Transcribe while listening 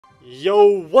Yo,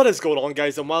 what is going on,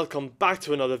 guys, and welcome back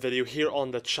to another video here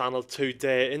on the channel.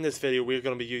 Today in this video we're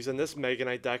going to be using this Mega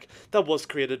Knight deck that was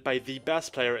created by the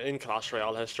best player in Clash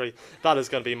Royale history. That is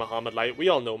going to be Mohamed Light. We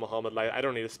all know Mohamed Light. I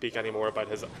don't need to speak anymore about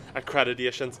his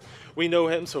accreditations. We know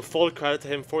him, so full credit to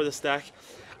him for this deck.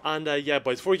 And yeah,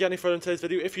 boys, before we get any further into this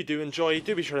video, if you do enjoy,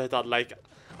 do be sure to hit that like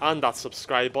and that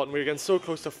subscribe button. We're getting so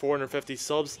close to 450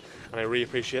 subs, and I really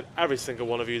appreciate every single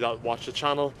one of you that watch the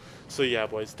channel. So yeah,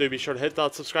 boys, do be sure to hit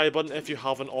that subscribe button if you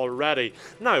haven't already.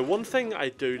 Now, one thing I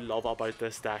do love about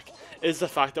this deck is the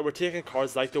fact that we're taking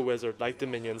cards like the Wizard, like the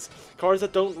Minions, cards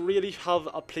that don't really have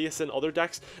a place in other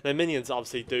decks. Now, Minions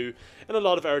obviously do. In a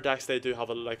lot of our decks, they do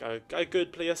have a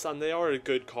good place, and they are a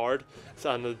good card.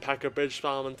 And the Pecker Bridge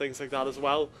spam and things like that as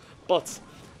well. But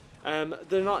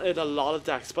they're not in a lot of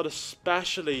decks, but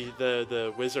especially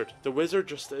the Wizard. The Wizard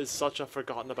just is such a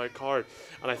forgotten about card,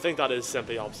 and I think that is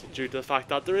simply obviously due to the fact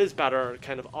that there is better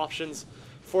kind of options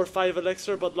for 5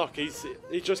 Elixir, but look, he's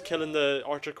just killing the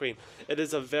Archer Queen. It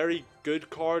is a very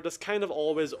good card that's kind of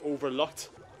always overlooked.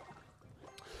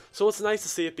 So it's nice to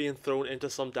see it being thrown into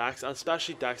some decks, and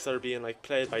especially decks that are being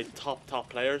played by top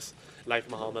players like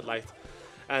Mohamed Light.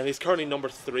 And he's currently number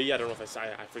 3. I don't know if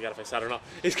I forget if I said or not.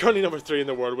 He's currently number 3 in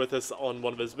the world with us on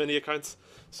one of his mini accounts.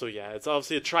 So yeah, it's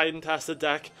obviously a tried and tested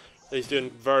deck. He's doing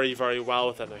very well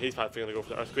with it. Now he's probably going to go for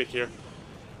the Earthquake here.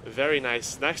 Very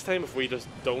nice. Next time, if we just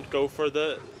don't go for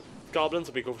the Goblins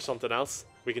and we go for something else,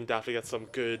 we can definitely get some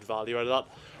good value out of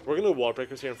that. We're going to Wall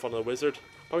Breakers here in front of the Wizard.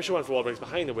 Probably should have went for Wall Breakers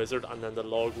behind the Wizard, and then the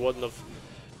Log wouldn't have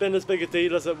been as big a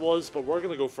deal as it was, but we're going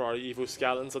to go for our Evo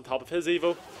Skeletons on top of his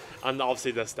Evo. And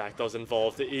obviously this deck does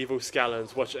involve the Evo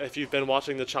Skeletons, which if you've been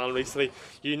watching the channel recently,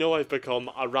 you know I've become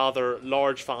a rather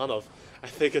large fan of. I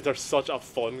think that they're such a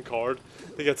fun card.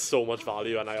 They get so much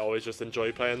value, and I always just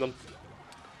enjoy playing them.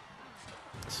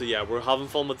 So yeah, we're having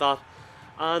fun with that.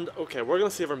 And okay, we're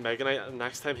going to save our Mega Knight, and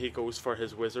next time he goes for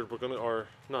his Wizard, we're going to, or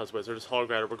not his Wizard, his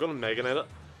Hog Rider, we're going to Mega Knight it.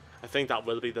 I think that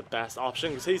will be the best option,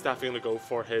 because he's definitely going to go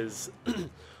for his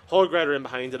Hog Rider in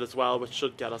behind it as well, which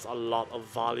should get us a lot of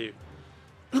value.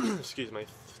 Excuse me,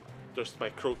 just my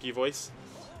croaky voice.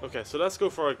 Okay, so let's go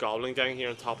for our Goblin Gang here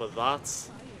on top of that.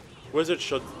 Wizard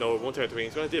should, no, it won't take out the wing.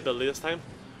 He's going to do the ability this time,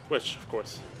 which, of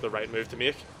course, the right move to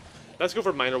make. Let's go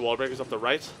for minor wall breakers up the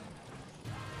right.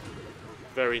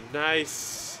 Very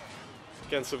nice.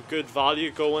 Getting some good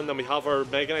value going. Then we have our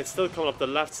Mega Knight still coming up the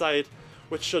left side,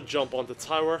 which should jump onto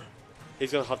tower.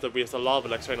 He's going to have to waste a lot of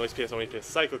Elixir. I know he's only plays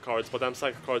cycle cards, but them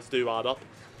cycle cards do add up.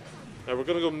 Now we're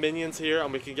going to go Minions here,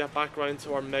 and we can get back around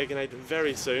to our Mega Knight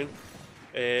very soon.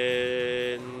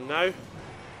 Now,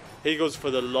 he goes for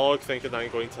the Log, thinking that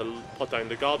I'm going to put down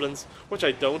the Goblins, which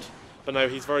I don't. But now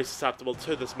he's very susceptible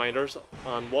to this Miners.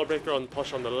 And Wallbreaker on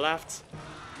push on the left.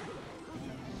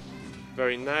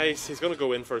 Very nice. He's going to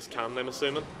go in for his cannon, I'm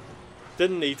assuming.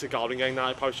 Didn't need to Goblin Gang that,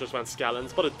 I probably just went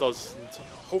Skeletons, but it does,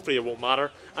 hopefully it won't matter.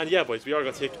 And yeah, boys, we are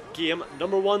going to take game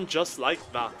number 1 just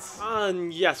like that.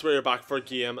 And yes, we're back for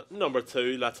game number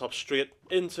 2. Let's hop straight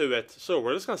into it. So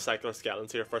we're just going to cycle our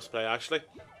Skeletons here first play, actually.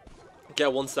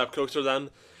 Get one step closer to them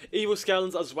Evo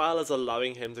Skeletons, as well as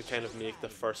allowing him to kind of make the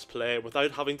first play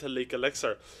without having to leak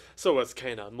Elixir. So it's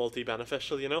kind of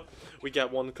multi-beneficial, you know. We get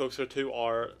one closer to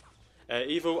our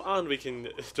Evo, and we can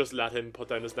just let him put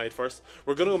down his Knight first.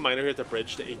 We're going to go Miner here at the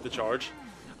bridge to eat the charge.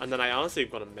 And then I honestly am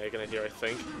going to Mega Knight here, I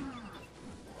think.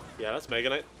 Yeah, that's Mega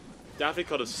Knight. Definitely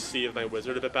could have saved my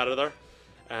Wizard a bit better there.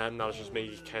 And that was just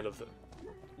me kind of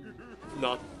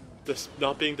not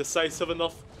being decisive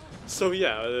enough. So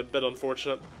yeah, a bit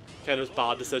unfortunate. Kind of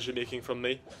bad decision making from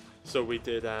me. So we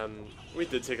did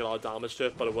take a lot of damage to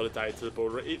it, but it would have died to the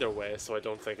boulder either way, so I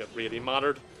don't think it really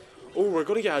mattered. Oh, we're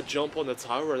going to get a jump on the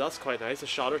tower. That's quite nice. A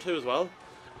shot or two as well.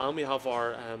 And we have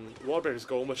our wall breakers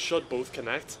going, which should both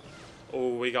connect.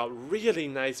 Oh, we got really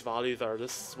nice value there.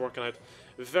 This is working out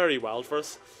very well for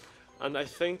us. And I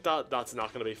think that that's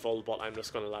not going to be full, but I'm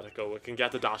just going to let it go. It can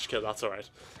get the dash kill. That's alright.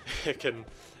 it can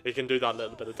do that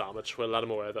little bit of damage. We'll let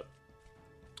him away with it.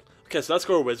 Okay, so let's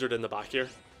go Wizard in the back here.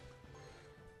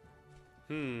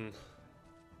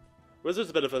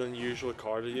 Wizard's a bit of an unusual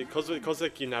card, because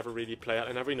like, you never really play it,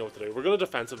 I never know what to do. We're going to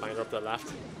defensive Miner up the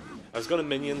left. I was going to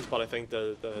Minions, but I think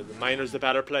the Miner's the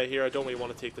better play here. I don't really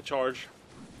want to take the charge.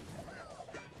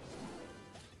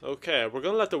 Okay, we're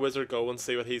going to let the Wizard go and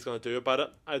see what he's going to do about it.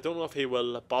 I don't know if he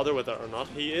will bother with it or not.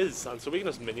 He is, and so we can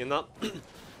just Minion that.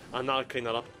 And that'll clean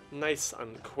that up nice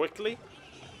and quickly.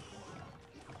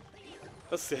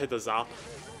 Let's hit the zap.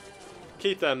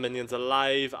 Keep the Minions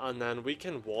alive, and then we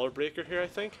can Wall Breaker here, I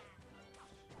think.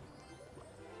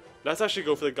 Let's actually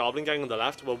go for the Goblin Gang on the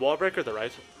left. We'll Wall Breaker the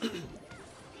right.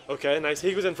 Okay, nice.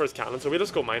 He goes in for his cannon, so we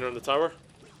just go Miner on the tower.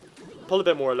 pull a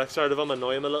bit more elixir out of him,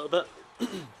 annoy him a little bit.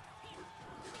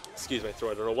 Excuse my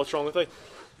throat, I don't know what's wrong with me.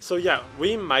 So yeah,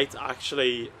 we might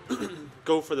actually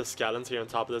go for the skeletons here on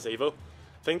top of this Evo.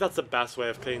 I think that's the best way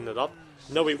of cleaning it up.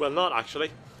 No, we will not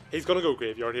actually. He's going to go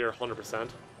graveyard here 100%.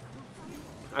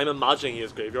 I'm imagining he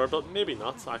is graveyard, but maybe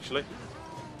not actually.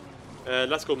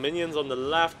 Let's go minions on the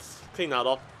left, clean that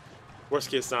up.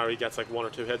 Worst case scenario, he gets like 1 or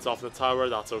 2 hits off the tower,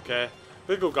 that's okay.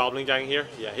 We'll go Goblin Gang here.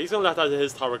 Yeah, he's going to let that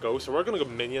his tower go, so we're going to go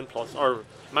minion plus, or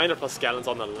miner plus skeletons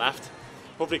on the left.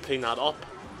 Hopefully clean that up.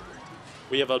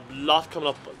 We have a lot coming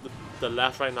up the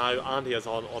left right now, and he is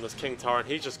on his king tower, and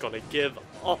he's just going to give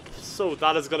up. So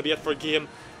that is going to be it for game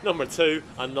number 2,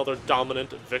 another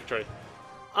dominant victory.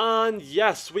 And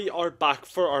yes, we are back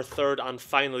for our third and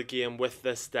final game with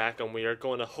this deck, and we are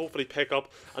going to hopefully pick up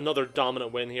another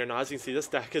dominant win here. Now, as you can see, this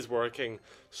deck is working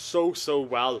so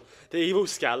well. The Evo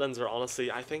Skeletons are honestly,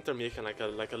 I think they're making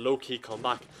like a low-key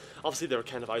comeback. Obviously, they were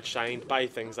kind of outshined by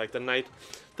things like the Knight,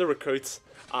 the Recruits,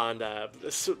 and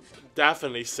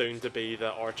definitely soon to be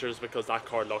the Archers, because that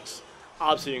card looks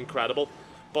absolutely incredible.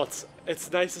 But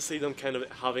it's nice to see them kind of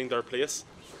having their place.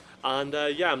 And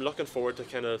yeah, I'm looking forward to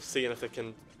kind of seeing if they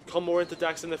can come more into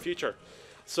decks in the future.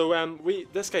 So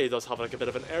this guy does have like a bit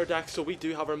of an air deck, so we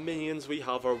do have our minions, we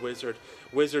have our wizard.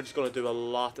 Wizard's going to do a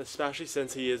lot, especially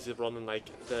since he is running like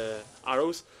the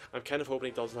arrows. I'm kind of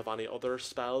hoping he doesn't have any other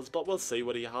spells, but we'll see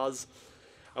what he has.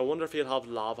 I wonder if he'll have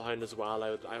Lava Hound as well,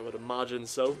 I would imagine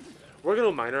so. We're going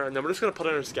to miner, and then we're just going to put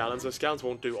in our skeletons. The skeletons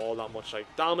won't do all that much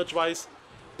like damage wise,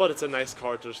 but it's a nice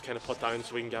card to just kind of put down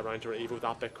so we can get around to our Evo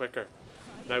that bit quicker.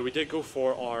 Now, we did go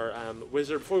for our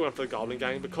wizard before we went for the Goblin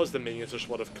Gang, because the minions just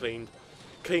would have cleaned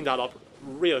that up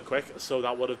real quick, so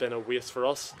that would have been a waste for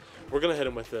us. We're going to hit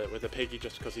him with the piggy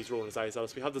just because he's rolling his eyes at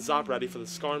us. We have the Zap ready for the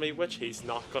Skarmy, which he's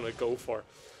not going to go for.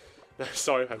 Now,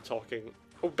 sorry if I'm talking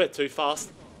a bit too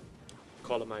fast.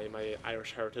 Call it my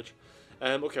Irish heritage.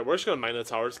 Okay, we're just going to mine the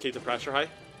towers, keep the pressure high.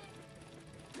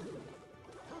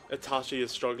 Itachi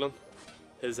is struggling.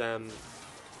 His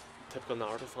typical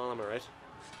Naruto fan, am I right?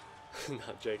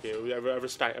 Not JK. I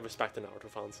respect the Naruto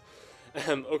fans.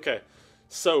 Okay,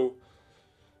 so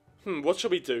what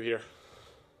should we do here?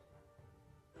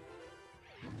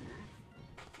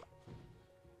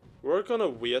 We're gonna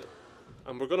wait,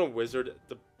 and we're gonna wizard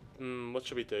the. What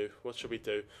should we do? What should we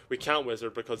do? We can't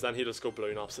wizard because then he'll just go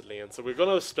balloon opposite lane. So we're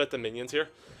gonna split the minions here.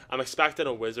 I'm expecting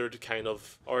a wizard kind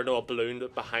of, or no, a balloon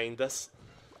behind this.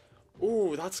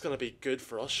 Ooh, that's gonna be good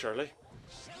for us, surely.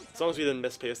 As long as we didn't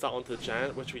misplace that onto the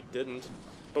giant, which we didn't,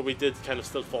 but we did kind of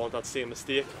still fall into that same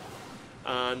mistake.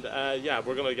 And yeah,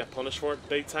 we're going to get punished for it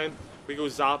big time. We go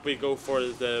Zap, we go for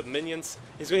the minions.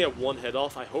 He's going to get one hit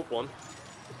off, I hope one.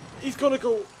 He's going to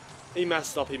go... He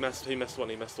messed up, he missed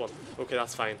one. Okay,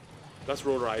 that's fine. Let's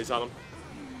roll our eyes at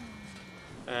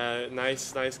him.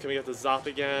 Nice. Can we get the Zap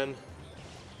again?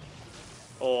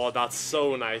 Oh, that's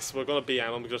so nice. We're going to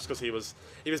BM him just because he was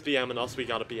BMing us. We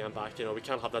got to BM back, you know. We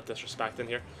can't have that disrespect in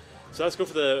here. So let's go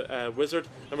for the wizard,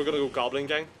 and we're going to go Goblin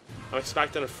Gang. I'm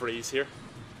expecting a freeze here.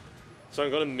 So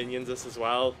I'm going to minions this as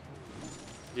well.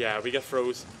 Yeah, we get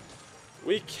froze.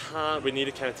 We need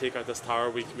to kind of take out this tower.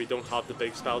 We don't have the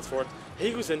big spells for it.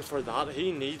 He goes in for that.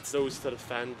 He needs those to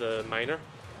defend the miner.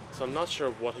 So I'm not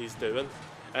sure what he's doing.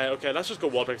 Okay, let's just go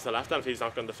wall break to the left then if he's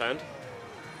not going to defend.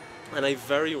 And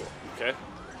okay.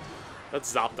 Let's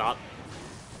zap that.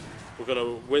 We're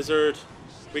gonna wizard.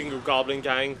 We can go Goblin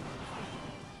Gang.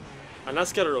 And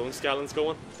let's get our own skeletons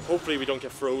going. Hopefully we don't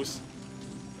get froze.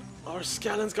 Our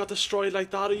skeletons got destroyed like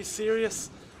that, are you serious?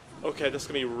 Okay, this is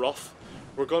gonna be rough.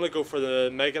 We're gonna go for the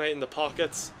Mega Knight in the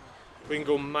pockets. We can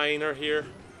go miner here.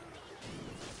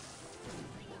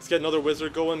 Let's get another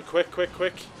wizard going. Quick.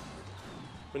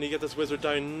 We need to get this wizard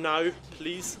down now,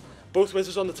 please. Both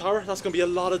wizards on the tower. That's gonna be a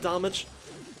lot of damage.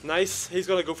 Nice. He's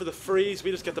going to go for the freeze. We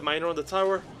just get the miner on the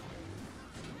tower.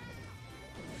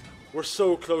 We're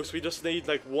so close. We just need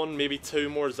like one, maybe two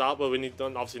more zap. Well, we need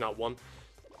obviously not one.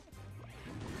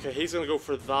 Okay, he's going to go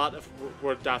for that. If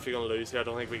we're definitely going to lose here. I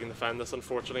don't think we can defend this,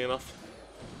 unfortunately enough.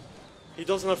 He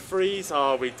doesn't have freeze.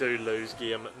 Oh, we do lose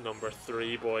game number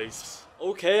 3, boys.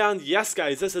 Okay, and yes,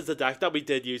 guys, this is the deck that we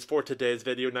did use for today's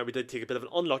video. Now, we did take a bit of an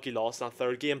unlucky loss in that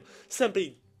third game.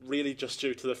 Simply really just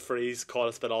due to the freeze, caught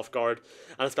us a bit off guard,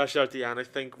 and especially at the end, I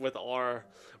think with our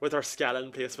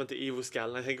skeleton placement, the Evo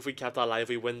skeleton, I think if we kept that alive,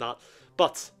 we win that.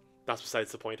 But that's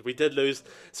besides the point. We did lose.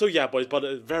 So yeah, boys, but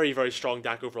a very, very strong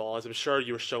deck overall, as I'm sure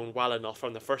you were shown well enough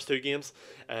from the first 2 games.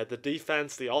 The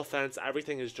defense, the offense,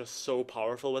 everything is just so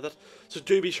powerful with it. So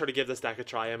do be sure to give this deck a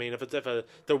try. I mean, if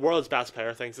the world's best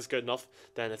player thinks it's good enough,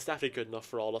 then it's definitely good enough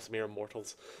for all us mere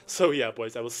mortals. So yeah,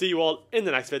 boys, I will see you all in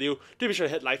the next video. Do be sure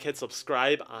to hit like, hit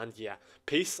subscribe, and yeah,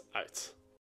 peace out.